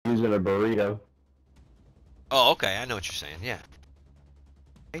in a burrito. Oh, okay. I know what you're saying. Yeah.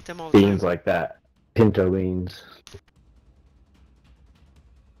 I ate them all the Beans time. like that. Pinto beans.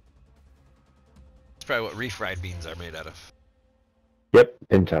 That's probably what refried beans are made out of. Yep,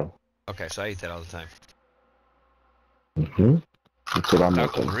 pinto. Okay, so I eat that all the time. That's what I'm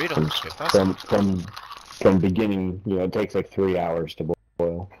Taco making. burrito. ¿Qué pasa? From beginning, you know, it takes like 3 hours to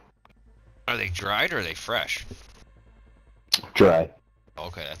boil. Are they dried or are they fresh? Dry.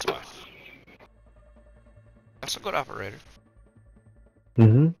 Okay, that's why. That's a good operator.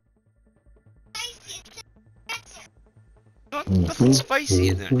 Nothing spicy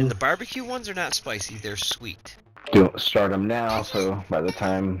in them. And the barbecue ones are not spicy, they're sweet. Don't start them now, so by the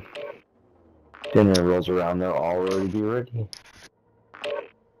time dinner rolls around, they'll already be ready.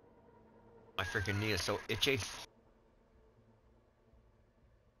 My freaking knee is so itchy.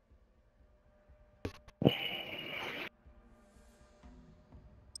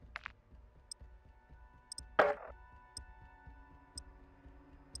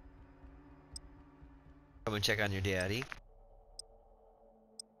 Come and check on your daddy.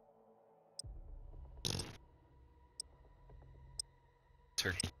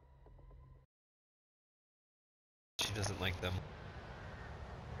 Turkey. She doesn't like them.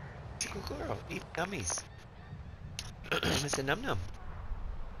 She's a good girl. Eat gummies. It's a num num.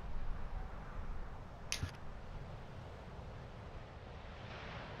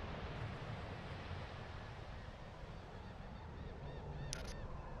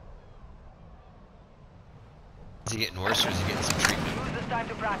 Is he getting worse or is he getting some treatment? Use this time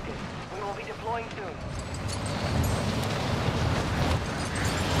to practice. We will be deploying soon.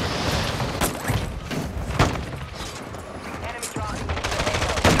 Enemy dropping into the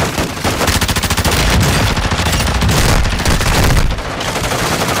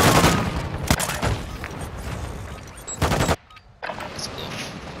Let's go.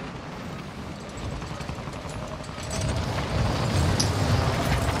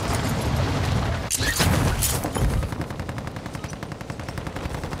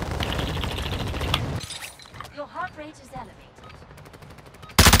 Your heart rate is elevated.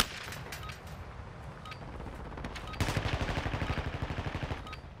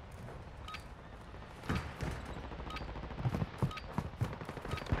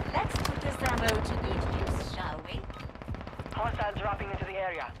 Let's put this ammo to good use, shall we? hostiles dropping into the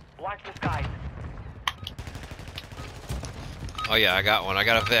area. Watch the skies. Oh yeah, I got one. I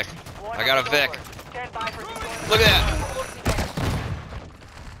got a Vic. I got a Vic. Stand by for deployment. Look at that.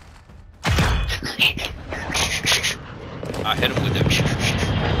 I hit him with it.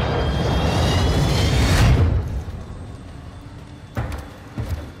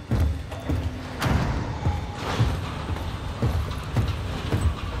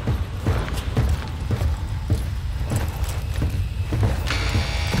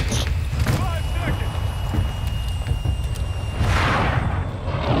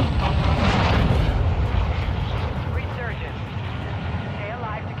 Resurgence. Stay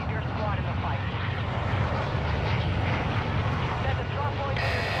alive to keep your squad in the fight. Set the drop point for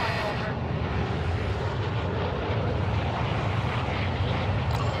your squad, over.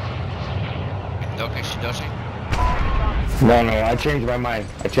 Okay, she does she? No, I changed my mind.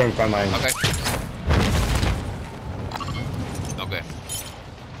 Okay. Okay.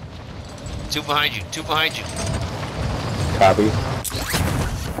 Two behind you. Two behind you. Copy.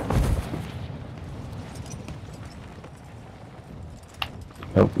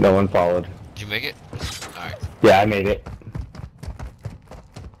 Nope, no one followed. Did you make it? Alright. Yeah, I made it.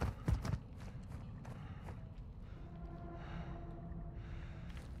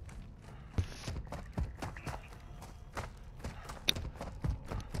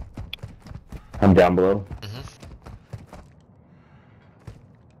 I'm down below.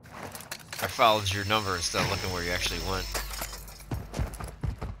 I followed your number instead of looking where you actually went.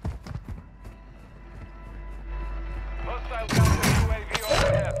 Hostile counter UAV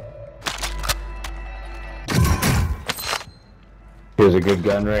overhead. Here's a good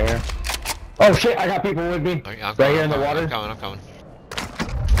gun right here. Oh shit, I got people with me. Okay, I'm Right here in the I'm water. I'm coming.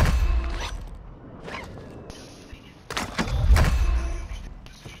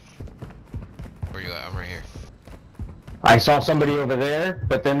 Where you at? I'm right here. I saw somebody over there,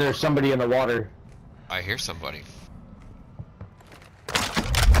 but then there's somebody in the water. I hear somebody.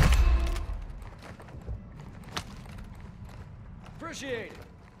 Appreciate it.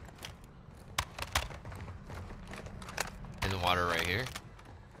 In the water right here.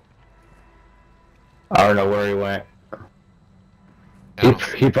 I don't know where he went.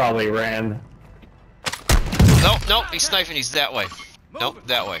 He probably ran. Nope, he's sniping, he's that way. Nope,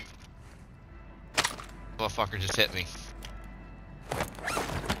 that way. Motherfucker just hit me.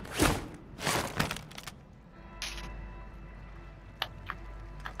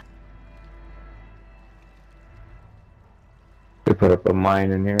 Could put up a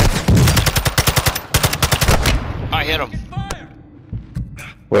mine in here. I hit him.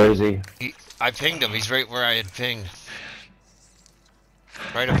 Where is he? I pinged him. He's right where I had pinged.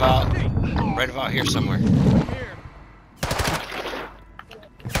 Right about here somewhere.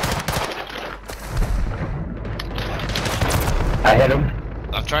 I hit him.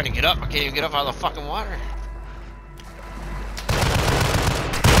 I'm trying to get up. I can't even get up out of the fucking water.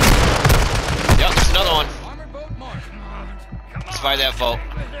 Yep, there's another one. It's by that boat.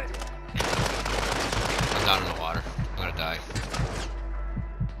 I'm down in the water. I'm gonna die.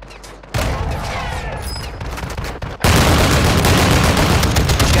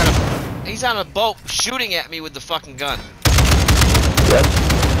 He's on a boat shooting at me with the fucking gun. Yep.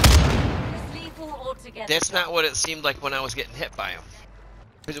 That's not what it seemed like when I was getting hit by him.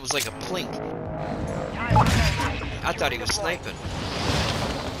 Because it was like a plink. I thought he was sniping.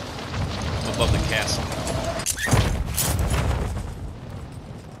 Above the castle.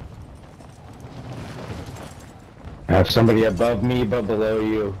 I have somebody above me, but below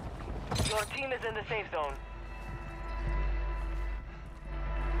you. Your team is in the safe zone.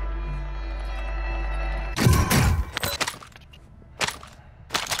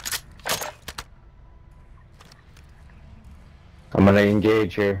 I'm gonna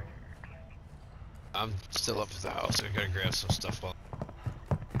engage here. I'm still up at the house. I gotta grab some stuff up.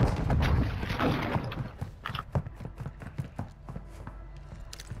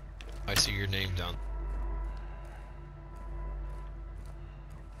 I see your name down.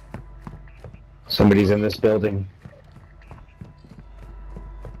 Somebody's in this building.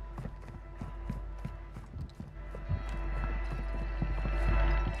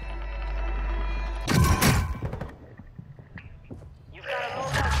 You've got a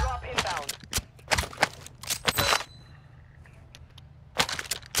loadout drop inbound.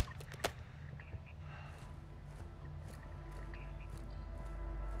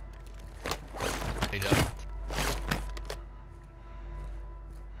 Hey, Doug.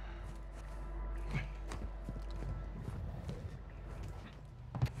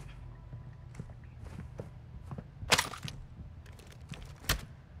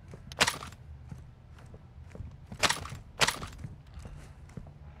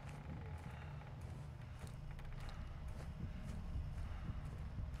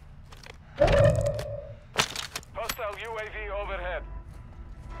 Hostile UAV overhead.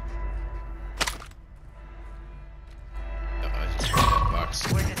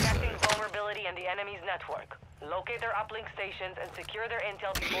 We're detecting vulnerability in the enemy's network. Locate their uplink stations and secure their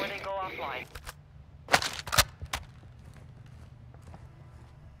intel before they go offline.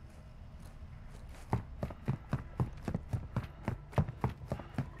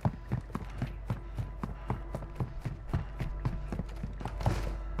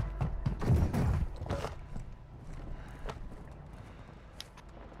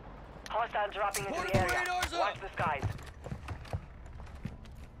 Hostile dropping into the area. Watch the skies.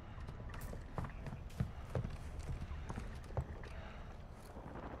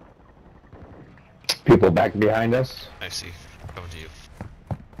 People back behind us. I see. Coming to you.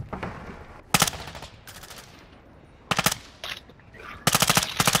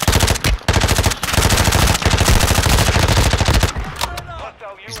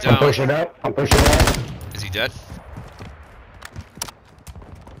 He's I'm down. pushing up. I'm pushing up. Is he dead?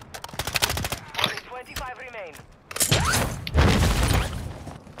 25 remain.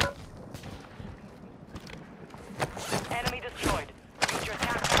 Enemy destroyed. Use your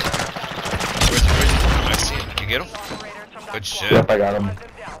attack. I see him. Did you get him? Good shit. Yep, I got him. Hunt them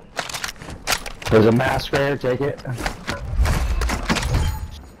down. There's a mask right here. Take it.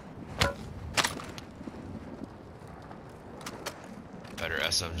 Better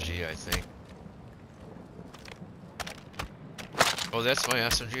SMG, I think. Oh, that's my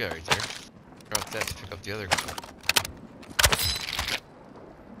SMG right there. Drop that to pick up the other gun.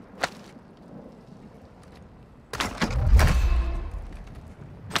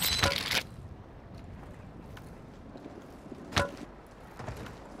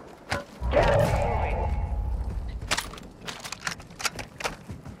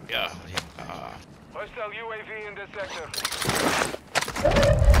 Yeah. Hostile UAV in this sector.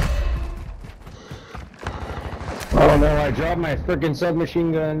 Oh no! I dropped my freaking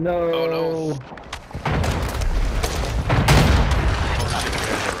submachine gun. No. Oh no. Oh shit,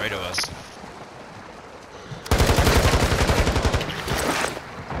 they're right of us.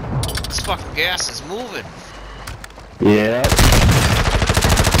 This fucking gas is moving. Yeah.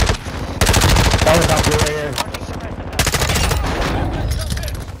 That was up here.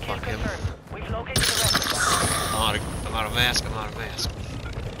 Fuck him. We've located the rest of them. I'm out of mask.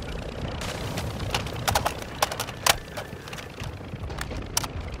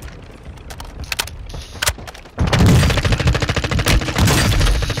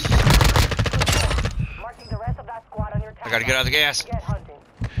 gotta get out of the gas. Get hunting.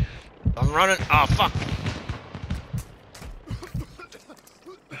 I'm running. Oh, fuck.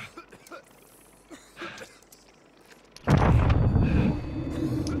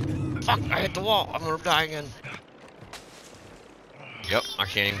 Fuck, I hit the wall. I'm gonna die again. Yep, I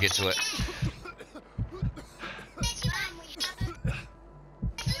can't even get to it.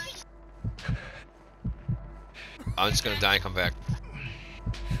 I'm just gonna die and come back.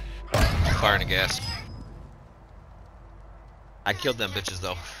 Firing the gas. I killed them bitches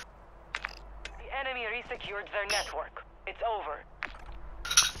though. The enemy resecured their network. It's over.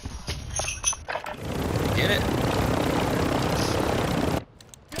 Get it?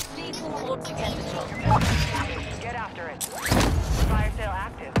 Just need to hold to get the job done. Get after it. Fire sale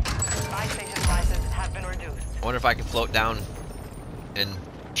active. Buy station prices have been reduced. I wonder if I can float down and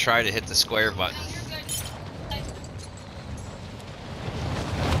try to hit the square button.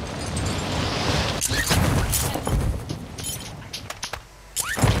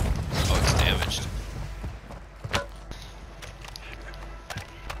 Oh, it's damaged.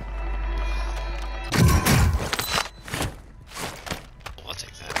 Oh, I'll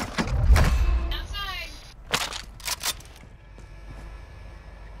take that.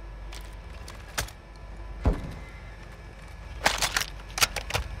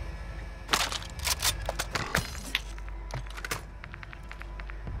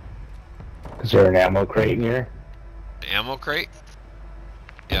 Is there an ammo crate in here? The ammo crate?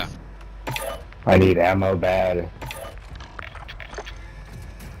 Yeah. I need ammo bad.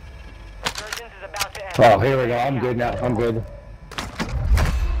 Resurgence is about to end. Oh, here we go. I'm good now. I'm good.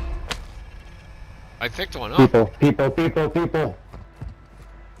 I picked one up. People. Get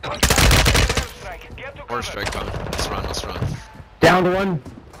to Order cover. strike coming. Let's run. Down to one.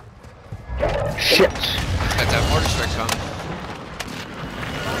 Shit. Got that mortar strike coming.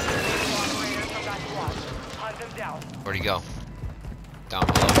 Operators forgot to watch. Hunt them down. Where'd he go? Down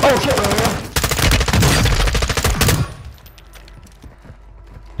below. Oh shit!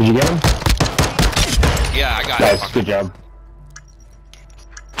 Did you get him? Yeah, I got Nice. it. Good job.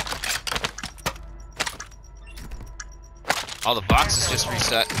 All the boxes just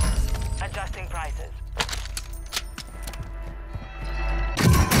reset. Adjusting prices.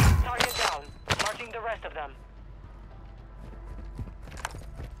 Target down. Marking the rest of them.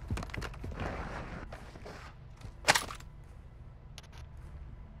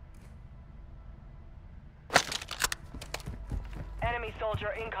 Enemy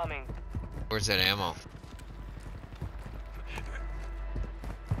soldier incoming. Where's that ammo?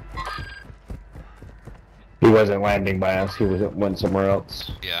 He wasn't landing by us. He went somewhere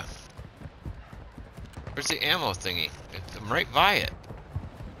else. Yeah. Where's the ammo thingy? I'm right by it.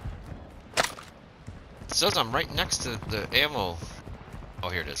 It says I'm right next to the ammo. Oh,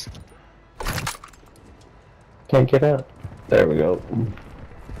 here it is. Can't get out. There we go.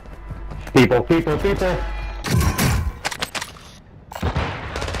 People.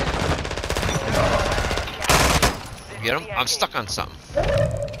 Get him? I'm stuck on something.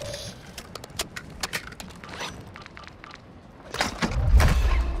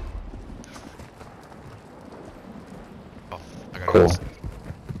 Oh, I gotta Cool. go.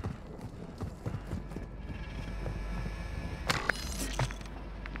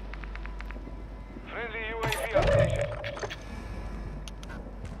 Friendly UAV on station.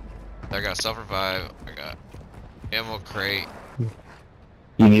 I got self-revive. I got ammo crate.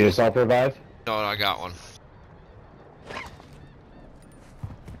 You need a self-revive? No, I got one. I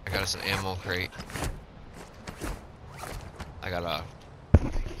got us an ammo crate. I got a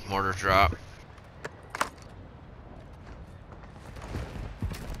mortar drop.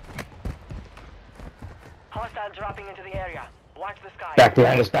 Hostile dropping into the area. Watch the sky. Back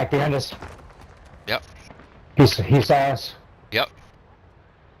behind us. Yep. He saw us. Yep.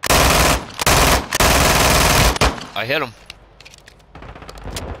 I hit him.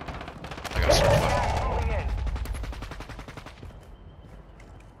 I got some fun. Moving in.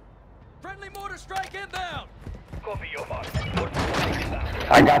 Friendly mortar strike inbound! Copy your mark.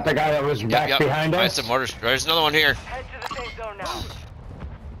 I got the guy that was Yep, back yep. behind I us. had some mortar. There's another one here. Head to the safe zone now.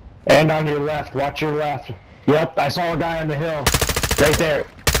 And on your left. Watch your left. Yep, I saw a guy on the hill. Right there.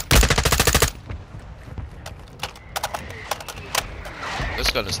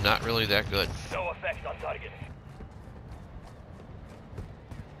 This gun is not really that good. No effect on target.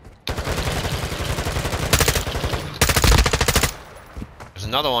 There's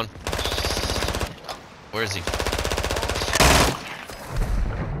another one. Where is he?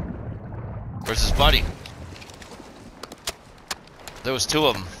 Where's his buddy? There was two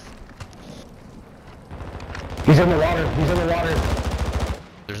of them. He's in the water.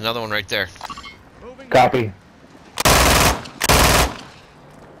 There's another one right there. Moving Copy.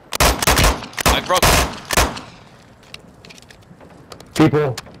 I broke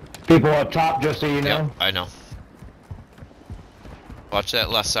it. People up top, just so you know. Yep, I know. Watch that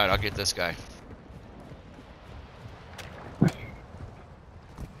left side. I'll get this guy.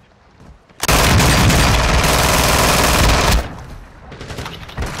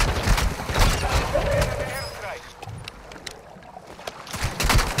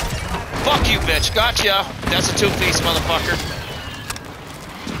 Fuck you, bitch. Gotcha. That's a two-piece, motherfucker.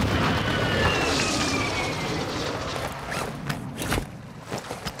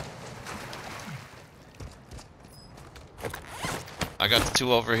 I got the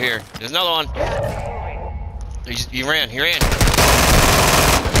two over here. There's another one. He ran. He ran.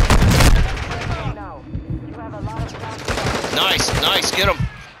 Nice. Nice. Get him.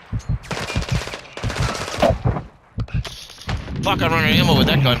 Fuck, I'm running ammo with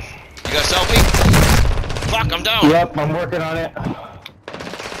that gun. You got a selfie? Fuck, I'm down. Yep, I'm working on it.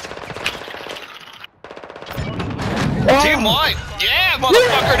 Team white. Yeah,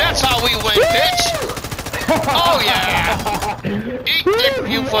 motherfucker. That's how we win, bitch. Oh, yeah. Eat dick,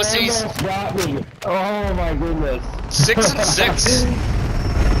 you pussies. Got me. Oh, my goodness. 6 and 6.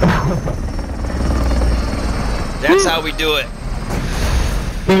 That's how we do it.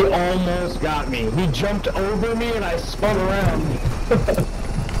 He almost got me. He jumped over me and I spun around.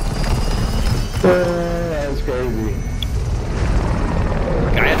 That was crazy.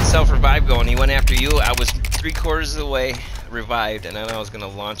 I had the self-revive going. He went after you. I was 3/4 of the way revived, and then I was going to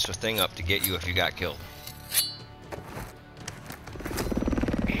launch the thing up to get you if you got killed.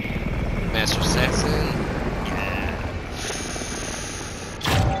 Master Assassin. Yeah.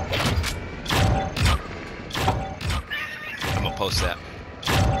 I'm going to post that.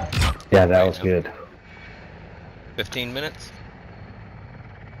 Yeah, that was good. 15 minutes?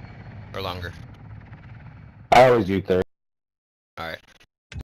 Or longer? I always do 30.